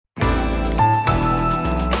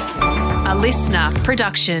A listener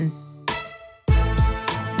production.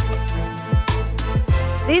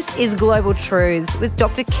 This is Global Truths with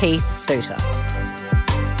Dr. Keith Suter.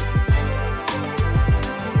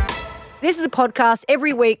 This is a podcast.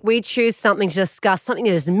 Every week we choose something to discuss, something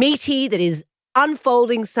that is meaty, that is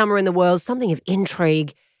unfolding somewhere in the world, something of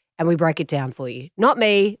intrigue, and we break it down for you. Not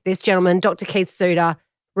me, this gentleman, Dr. Keith Suter,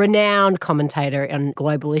 renowned commentator on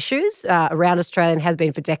global issues around Australia and has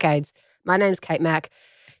been for decades. My name's Kate Mack.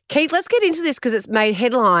 Keith, let's get into this because it's made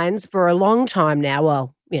headlines for a long time now.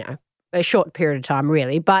 Well, you know, a short period of time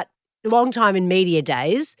really, but a long time in media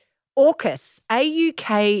days. AUKUS,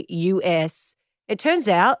 AUKUS. It turns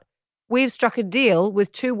out we've struck a deal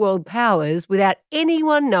with two world powers without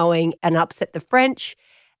anyone knowing and upset the French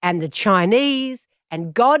and the Chinese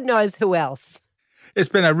and God knows who else. It's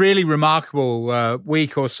been a really remarkable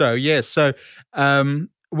week or so, yes. So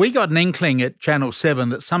we got an inkling at Channel 7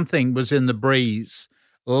 that something was in the breeze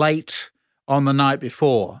late on the night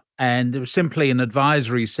before, and there was simply an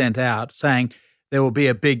advisory sent out saying there will be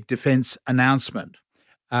a big defence announcement.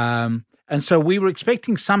 And so we were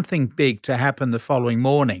expecting something big to happen the following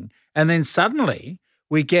morning, and then suddenly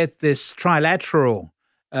we get this trilateral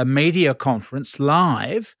media conference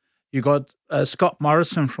live. You got Scott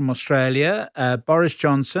Morrison from Australia, Boris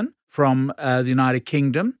Johnson from the United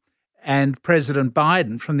Kingdom, and President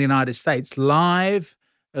Biden from the United States live,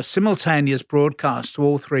 a simultaneous broadcast to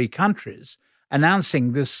all three countries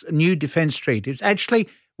announcing this new defence treaty. It's actually,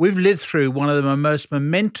 we've lived through one of the most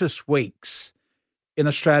momentous weeks in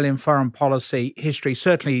Australian foreign policy history,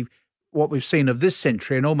 certainly what we've seen of this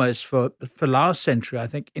century and almost for last century, I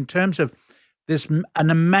think, in terms of an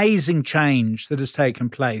amazing change that has taken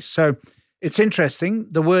place. So it's interesting,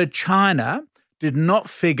 the word China did not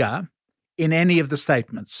figure in any of the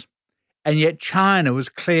statements, and yet China was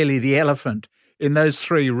clearly the elephant in those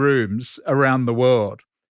three rooms around the world.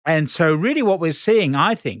 And so really what we're seeing,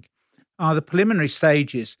 I think, are the preliminary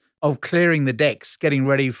stages of clearing the decks, getting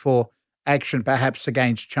ready for action perhaps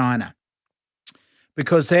against China.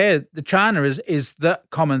 Because the China is the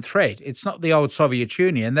common threat. It's not the old Soviet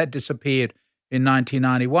Union. That disappeared in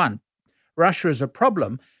 1991. Russia is a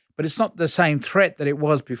problem, but it's not the same threat that it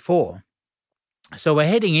was before. So we're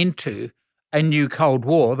heading into a new Cold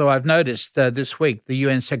War, though I've noticed this week the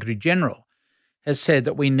UN Secretary General has said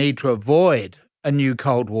that we need to avoid a new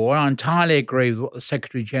Cold War. I entirely agree with what the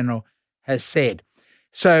Secretary General has said.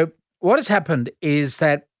 So what has happened is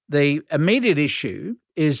that the immediate issue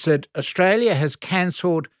is that Australia has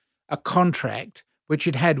cancelled a contract which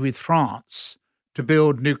it had with France to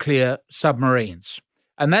build nuclear submarines.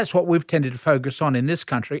 And that's what we've tended to focus on in this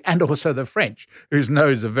country, and also the French, whose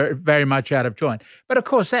nose are very, very much out of joint. But of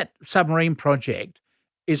course, that submarine project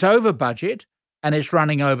is over budget and it's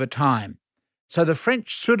running over time. So the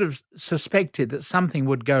French sort of suspected that something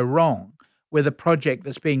would go wrong with a project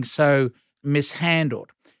that's being so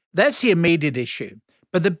mishandled. That's the immediate issue.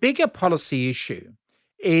 But the bigger policy issue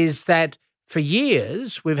is that for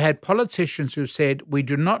years we've had politicians who've said we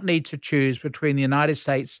do not need to choose between the United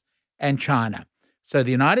States and China. So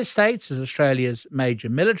the United States is Australia's major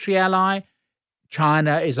military ally.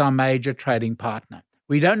 China is our major trading partner.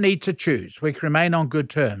 We don't need to choose. We can remain on good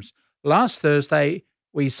terms. Last Thursday,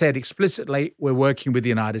 we said explicitly we're working with the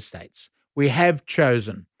United States. We have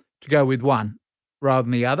chosen to go with one rather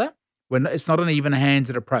than the other. It's not an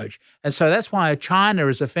even-handed approach. And so that's why China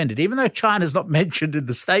is offended. Even though China is not mentioned in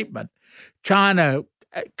the statement, China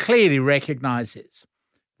clearly recognizes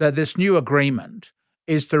that this new agreement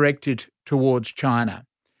is directed towards China.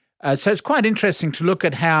 So it's quite interesting to look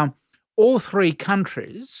at how all three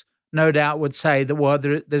countries, no doubt, would say that, well,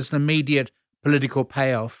 there's an immediate political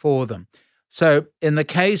payoff for them. So in the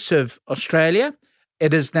case of Australia,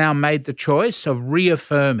 it has now made the choice of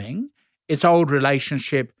reaffirming its old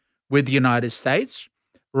relationship with the United States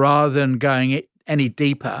rather than going any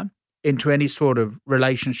deeper into any sort of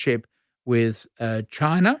relationship with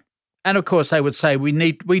China. And of course, they would say we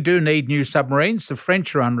do need new submarines. The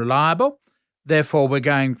French are unreliable. Therefore, we're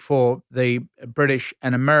going for the British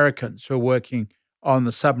and Americans who are working on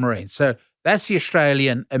the submarines. So that's the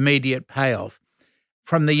Australian immediate payoff.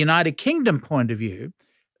 From the United Kingdom point of view,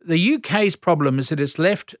 the UK's problem is that it's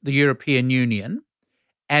left the European Union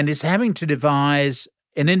and is having to devise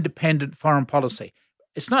an independent foreign policy.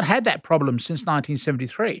 It's not had that problem since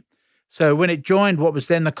 1973. So when it joined what was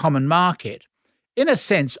then the common market, in a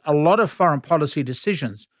sense, a lot of foreign policy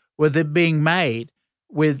decisions were being made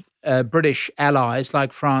with British allies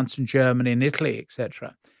like France and Germany and Italy,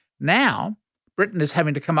 etc. Now, Britain is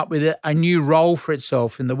having to come up with a new role for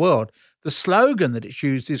itself in the world. The slogan that it's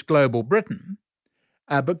used is Global Britain,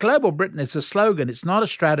 but Global Britain is a slogan. It's not a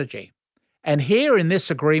strategy. And here in this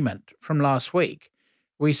agreement from last week,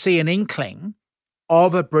 we see an inkling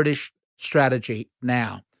of a British strategy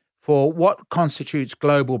now for what constitutes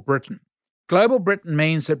global Britain. Global Britain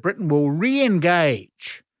means that Britain will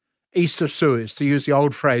re-engage east of Suez, to use the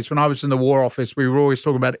old phrase. When I was in the War Office, we were always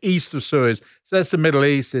talking about east of Suez. So that's the Middle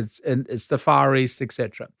East, it's the Far East,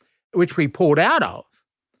 etc., which we pulled out of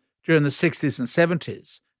during the 60s and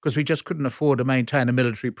 70s because we just couldn't afford to maintain a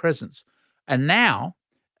military presence. And now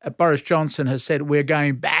Boris Johnson has said we're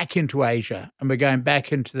going back into Asia and we're going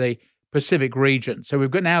back into the Pacific region. So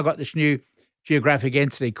we've now got this new geographic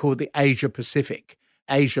entity called the Asia-Pacific,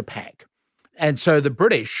 Asia-Pac. And so the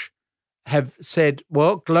British have said,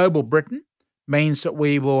 well, global Britain means that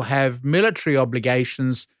we will have military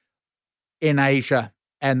obligations in Asia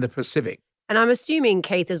and the Pacific. And I'm assuming,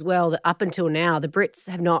 Keith, as well, that up until now, the Brits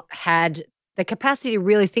have not had the capacity to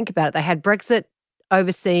really think about it. They had Brexit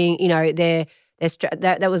overseeing,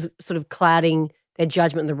 that was sort of clouding their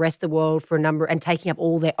judgment in the rest of the world for a number and taking up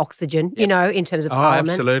all their oxygen, in terms of Parliament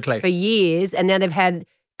absolutely. For years. And now they've had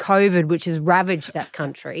COVID, which has ravaged that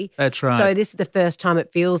country. That's right. So this is the first time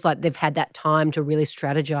it feels like they've had that time to really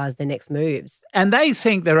strategize their next moves. And they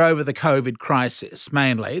think they're over the COVID crisis,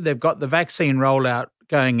 mainly. They've got the vaccine rollout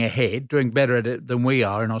going ahead, doing better at it than we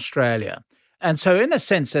are in Australia. And so in a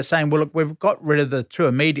sense, they're saying, well, look, we've got rid of the two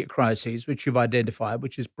immediate crises, which you've identified,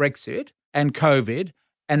 which is Brexit and COVID.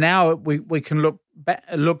 And now we can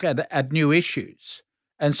look at new issues.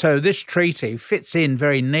 And so this treaty fits in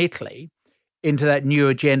very neatly into that new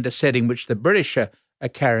agenda setting which the British are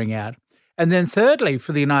carrying out. And then thirdly,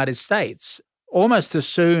 for the United States, almost as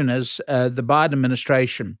soon as the Biden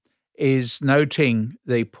administration is noting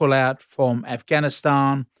the pullout from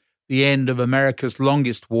Afghanistan, the end of America's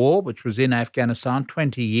longest war, which was in Afghanistan,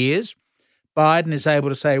 20 years, Biden is able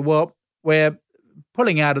to say, well, we're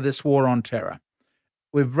pulling out of this war on terror.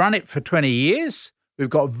 We've run it for 20 years. We've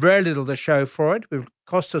got very little to show for it. We've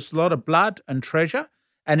cost us a lot of blood and treasure.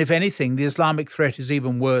 And if anything, the Islamic threat is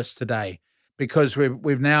even worse today because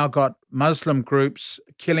we've now got Muslim groups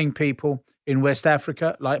killing people in West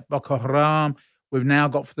Africa like Boko Haram. We've now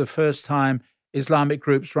got, for the first time, Islamic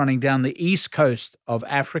groups running down the east coast of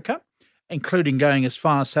Africa, including going as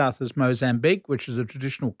far south as Mozambique, which is a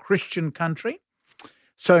traditional Christian country.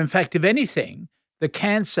 So, in fact, if anything, the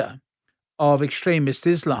cancer of extremist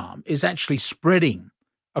Islam is actually spreading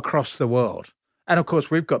across the world. And, of course,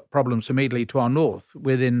 we've got problems immediately to our north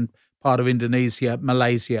within part of Indonesia,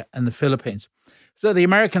 Malaysia, and the Philippines. So the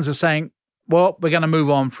Americans are saying, well, we're going to move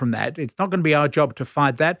on from that. It's not going to be our job to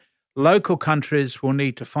fight that. Local countries will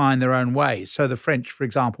need to find their own ways. So the French, for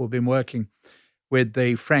example, have been working with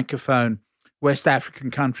the Francophone West African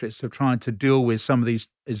countries of trying to deal with some of these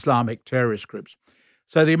Islamic terrorist groups.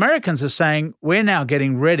 So the Americans are saying, we're now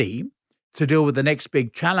getting ready to deal with the next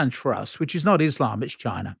big challenge for us, which is not Islam, it's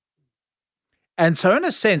China. And so in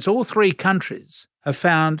a sense, all three countries have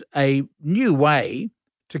found a new way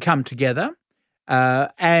to come together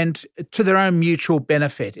and to their own mutual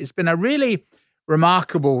benefit. It's been a really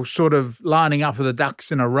remarkable sort of lining up of the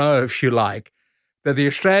ducks in a row, if you like, that the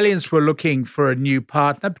Australians were looking for a new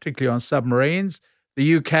partner, particularly on submarines.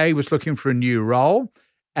 The UK was looking for a new role,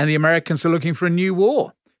 and the Americans are looking for a new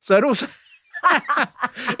war. So it also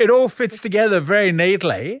it all fits together very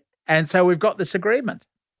neatly, and so we've got this agreement.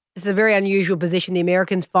 It's a very unusual position the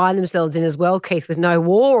Americans find themselves in as well, Keith, with no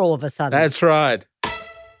war all of a sudden. That's right.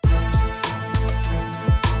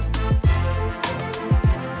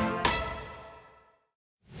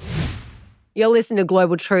 You're listening to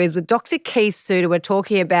Global Truths with Dr. Keith Suter. We're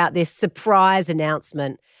talking about this surprise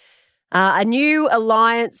announcement. A new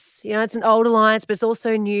alliance, it's an old alliance, but it's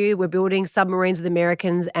also new. We're building submarines with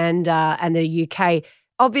Americans and the UK.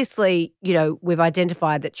 Obviously, we've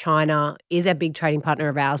identified that China is a big trading partner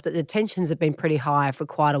of ours, but the tensions have been pretty high for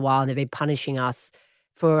quite a while, and they've been punishing us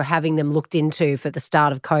for having them looked into for the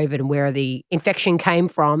start of COVID and where the infection came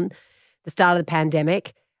from, the start of the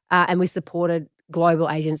pandemic, and we supported global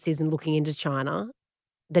agencies in looking into China.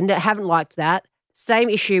 They haven't liked that. Same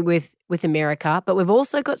issue with America, but we've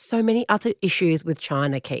also got so many other issues with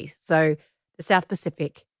China, Keith. So the South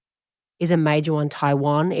Pacific is a major one.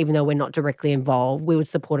 Taiwan, even though we're not directly involved, we would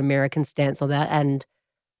support American stance on that. And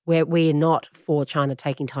we're not for China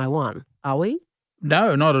taking Taiwan, are we?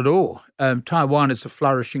 No, not at all. Taiwan is a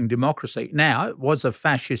flourishing democracy. Now, it was a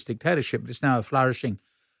fascist dictatorship, but it's now a flourishing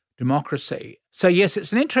democracy. So, yes,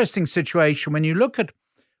 it's an interesting situation when you look at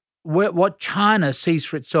what China sees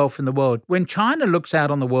for itself in the world. When China looks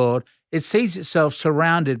out on the world, it sees itself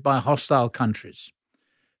surrounded by hostile countries.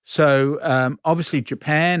 So obviously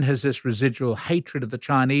Japan has this residual hatred of the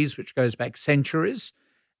Chinese, which goes back centuries.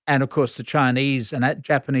 And of course, the Chinese and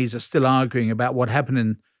Japanese are still arguing about what happened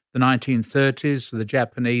in the 1930s with the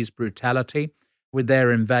Japanese brutality, with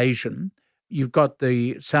their invasion. You've got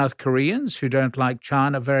the South Koreans who don't like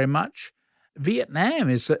China very much. Vietnam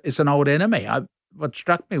is an old enemy. What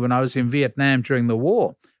struck me when I was in Vietnam during the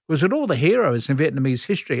war was that all the heroes in Vietnamese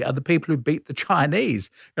history are the people who beat the Chinese.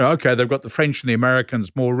 Okay, they've got the French and the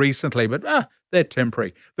Americans more recently, but they're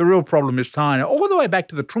temporary. The real problem is China. All the way back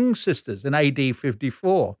to the Trung sisters in AD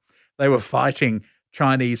 54, they were fighting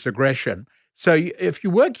Chinese aggression. So if you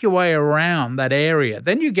work your way around that area,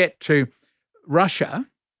 then you get to Russia,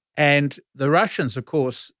 and the Russians, of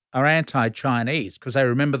course, are anti-Chinese because they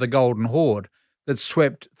remember the Golden Horde that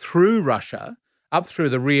swept through Russia, up through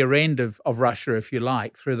the rear end of Russia, if you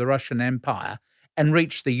like, through the Russian Empire, and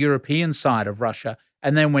reached the European side of Russia,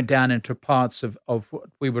 and then went down into parts of what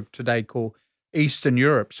we would today call Eastern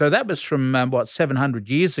Europe. So that was from, 700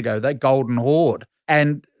 years ago, that Golden Horde.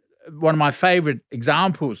 And one of my favorite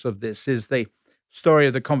examples of this is the story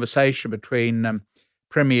of the conversation between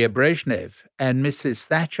Premier Brezhnev and Mrs.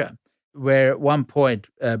 Thatcher, where at one point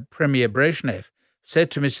Premier Brezhnev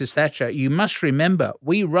said to Mrs. Thatcher, "You must remember,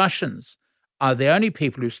 we Russians are the only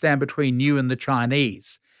people who stand between you and the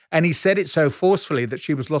Chinese." And he said it so forcefully that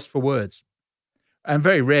she was lost for words. And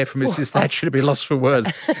very rare for Mrs. Thatcher to be lost for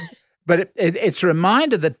words. But it's a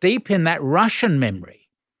reminder that deep in that Russian memory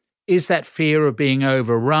is that fear of being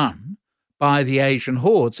overrun by the Asian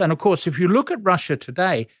hordes. And of course, if you look at Russia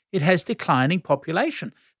today, it has declining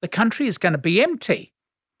population. The country is going to be empty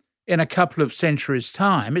in a couple of centuries'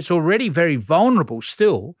 time. It's already very vulnerable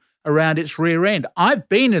still around its rear end. I've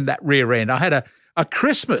been in that rear end. I had a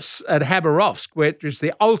Christmas at Khabarovsk, which is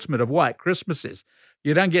the ultimate of white Christmases.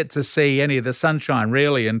 You don't get to see any of the sunshine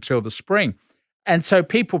really until the spring. And so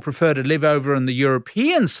people prefer to live over on the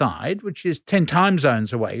European side, which is 10 time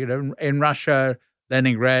zones away, in Russia,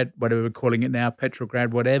 Leningrad, whatever we're calling it now,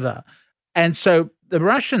 Petrograd, whatever. And so the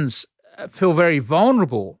Russians feel very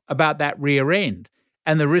vulnerable about that rear end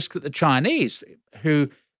and the risk that the Chinese, who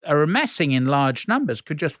are amassing in large numbers,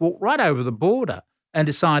 could just walk right over the border and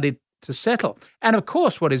decided to settle. And of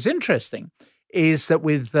course, what is interesting is that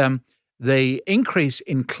with the increase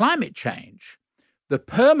in climate change, the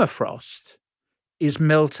permafrost is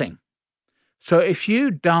melting. So if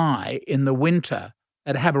you die in the winter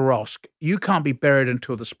at Khabarovsk, you can't be buried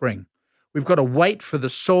until the spring. We've got to wait for the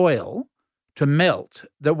soil to melt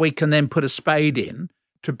that we can then put a spade in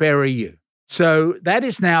to bury you. So that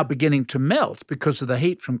is now beginning to melt because of the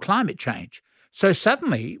heat from climate change. So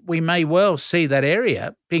suddenly we may well see that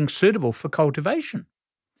area being suitable for cultivation.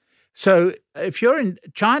 So if you're in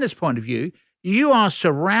China's point of view, you are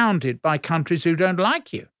surrounded by countries who don't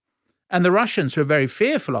like you. And the Russians are very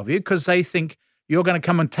fearful of you because they think you're going to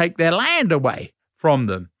come and take their land away from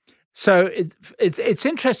them. So it's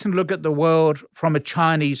interesting to look at the world from a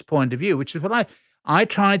Chinese point of view, which is what I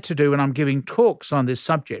tried to do when I'm giving talks on this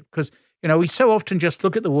subject, because, we so often just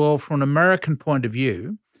look at the world from an American point of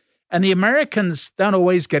view, and the Americans don't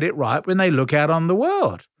always get it right when they look out on the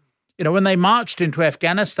world. When they marched into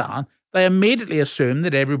Afghanistan, they immediately assumed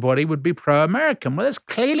that everybody would be pro-American. Well, that's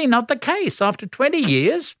clearly not the case. After 20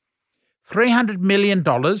 years, $300 million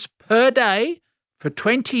per day for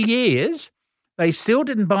 20 years, they still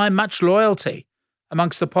didn't buy much loyalty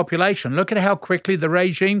amongst the population. Look at how quickly the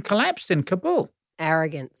regime collapsed in Kabul.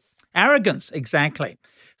 Arrogance, exactly.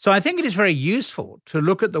 So I think it is very useful to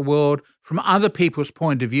look at the world from other people's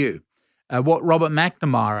point of view. What Robert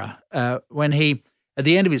McNamara, when he, at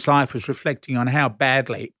the end of his life, was reflecting on how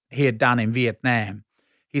badly he had done in Vietnam,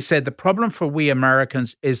 he said, the problem for we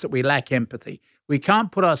Americans is that we lack empathy. We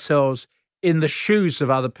can't put ourselves in the shoes of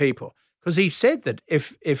other people. Because he said that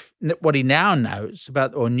if what he now knows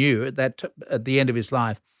about, or knew at the end of his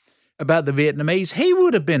life about the Vietnamese, he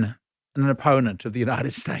would have been an opponent of the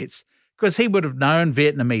United States, because he would have known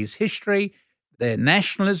Vietnamese history, their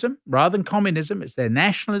nationalism, rather than communism. It's their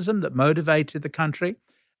nationalism that motivated the country.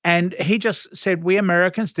 And he just said we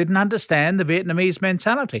Americans didn't understand the Vietnamese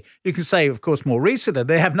mentality. You can say, of course, more recently,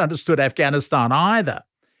 they haven't understood Afghanistan either.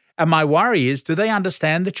 And my worry is, do they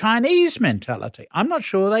understand the Chinese mentality? I'm not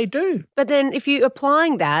sure they do. But then if you're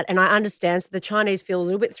applying that, and I understand, so the Chinese feel a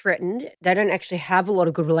little bit threatened, they don't actually have a lot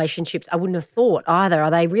of good relationships. I wouldn't have thought either.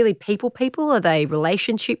 Are they really people? Are they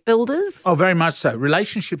relationship builders? Oh, very much so.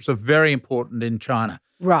 Relationships are very important in China.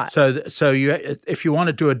 Right. So you, if you want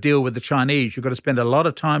to do a deal with the Chinese, you've got to spend a lot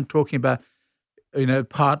of time talking about,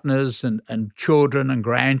 partners and children and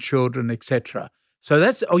grandchildren, etc. So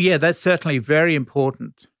that's certainly very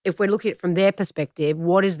important. If we're looking at it from their perspective,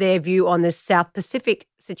 what is their view on this South Pacific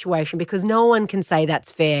situation? Because no one can say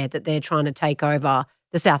that's fair, that they're trying to take over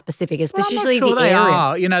the South Pacific, especially I'm not sure the they area.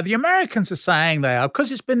 are. You know, the Americans are saying they are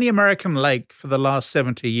because it's been the American lake for the last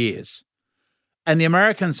 70 years. And the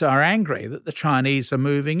Americans are angry that the Chinese are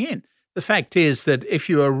moving in. The fact is that if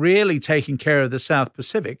you are really taking care of the South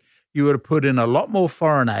Pacific, you would have put in a lot more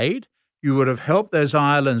foreign aid. You would have helped those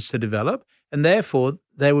islands to develop, and therefore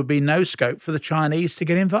there would be no scope for the Chinese to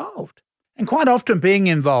get involved. And quite often being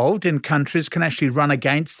involved in countries can actually run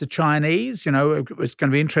against the Chinese. You know, it's going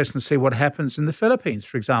to be interesting to see what happens in the Philippines,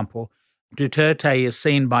 for example. Duterte is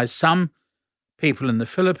seen by some people in the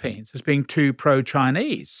Philippines as being too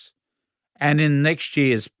pro-Chinese. And in next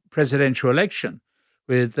year's presidential election,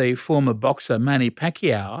 with the former boxer Manny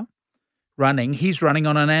Pacquiao running, he's running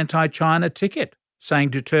on an anti-China ticket, saying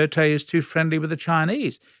Duterte is too friendly with the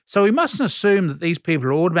Chinese. So we mustn't assume that these people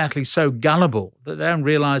are automatically so gullible that they don't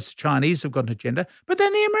realise the Chinese have got an agenda. But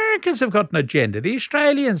then the Americans have got an agenda. The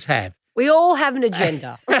Australians have. We all have an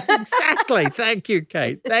agenda. Exactly. Thank you,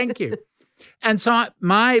 Kate. Thank you. And so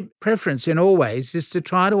my preference in all ways is to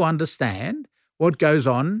try to understand what goes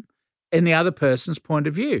on in the other person's point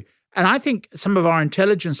of view. And I think some of our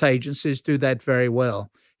intelligence agencies do that very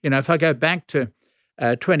well. You know, if I go back to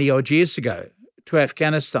 20-odd years ago to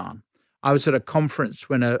Afghanistan, I was at a conference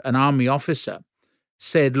when an army officer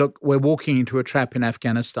said, look, we're walking into a trap in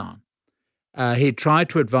Afghanistan. He tried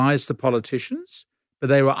to advise the politicians, but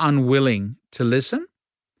they were unwilling to listen.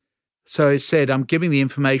 So he said, I'm giving the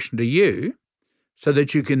information to you so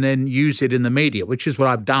that you can then use it in the media, which is what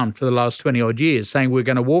I've done for the last 20-odd years, saying we're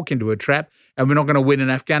going to walk into a trap and we're not going to win in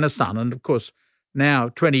Afghanistan. And, of course, now,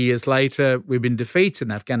 20 years later, we've been defeated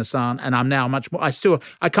in Afghanistan, and I'm now much more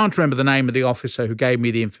 – I can't remember the name of the officer who gave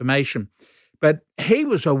me the information, but he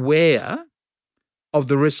was aware of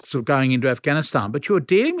the risks of going into Afghanistan. But you're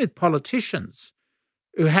dealing with politicians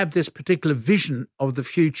who have this particular vision of the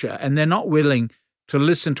future, and they're not willing to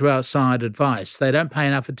listen to outside advice. They don't pay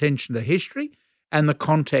enough attention to history and the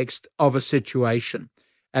context of a situation,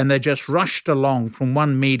 and they're just rushed along from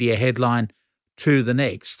one media headline to the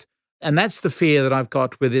next. And that's the fear that I've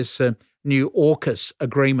got with this new AUKUS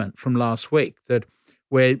agreement from last week, that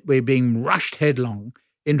we're being rushed headlong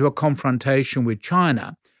into a confrontation with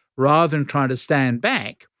China rather than trying to stand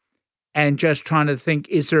back and just trying to think,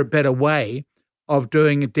 is there a better way of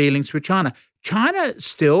doing dealings with China? China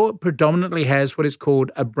still predominantly has what is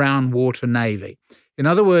called a brown water navy. In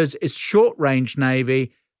other words, it's short-range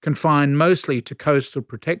navy confined mostly to coastal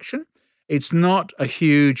protection. It's not a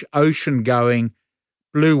huge ocean-going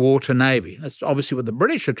blue water navy. That's obviously what the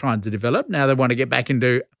British are trying to develop. Now they want to get back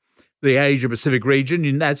into the Asia-Pacific region,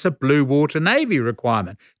 and that's a blue water navy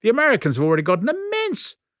requirement. The Americans have already got an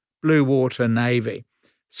immense blue water navy.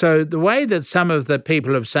 So the way that some of the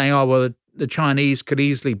people are saying, oh, well, the Chinese could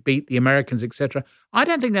easily beat the Americans, etc., I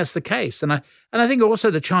don't think that's the case. And I think also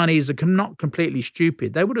the Chinese are not completely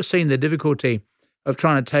stupid. They would have seen the difficulty of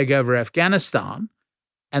trying to take over Afghanistan,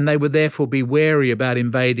 and they would therefore be wary about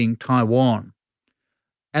invading Taiwan.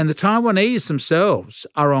 And the Taiwanese themselves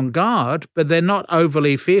are on guard, but they're not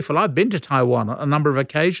overly fearful. I've been to Taiwan on a number of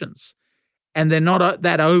occasions, and they're not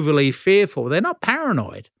that overly fearful. They're not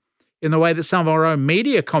paranoid in the way that some of our own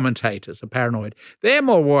media commentators are paranoid. They're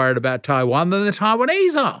more worried about Taiwan than the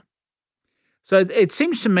Taiwanese are. So it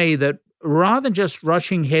seems to me that rather than just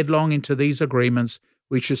rushing headlong into these agreements,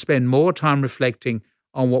 we should spend more time reflecting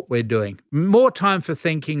on what we're doing. More time for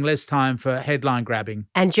thinking, less time for headline grabbing.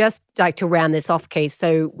 And just like to round this off, Keith,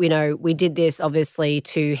 so, you know, we did this obviously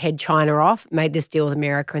to head China off, made this deal with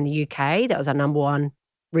America and the UK. That was our number one,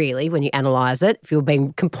 really, when you analyse it, if you're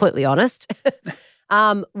being completely honest.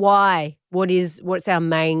 Why? What's our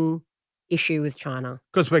main issue with China?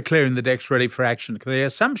 Because we're clearing the decks ready for action. The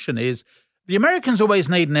assumption is the Americans always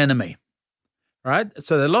need an enemy, right?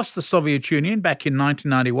 So they lost the Soviet Union back in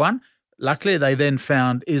 1991. Luckily, they then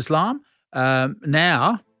found Islam.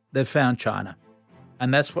 Now they've found China.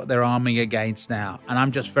 And that's what they're arming against now. And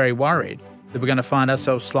I'm just very worried that we're going to find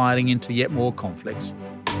ourselves sliding into yet more conflicts.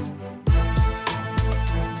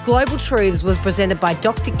 Global Truths was presented by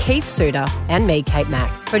Dr. Keith Suter and me, Kate Mack.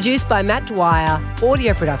 Produced by Matt Dwyer.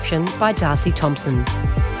 Audio production by Darcy Thompson.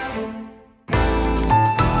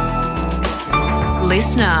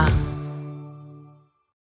 Listener.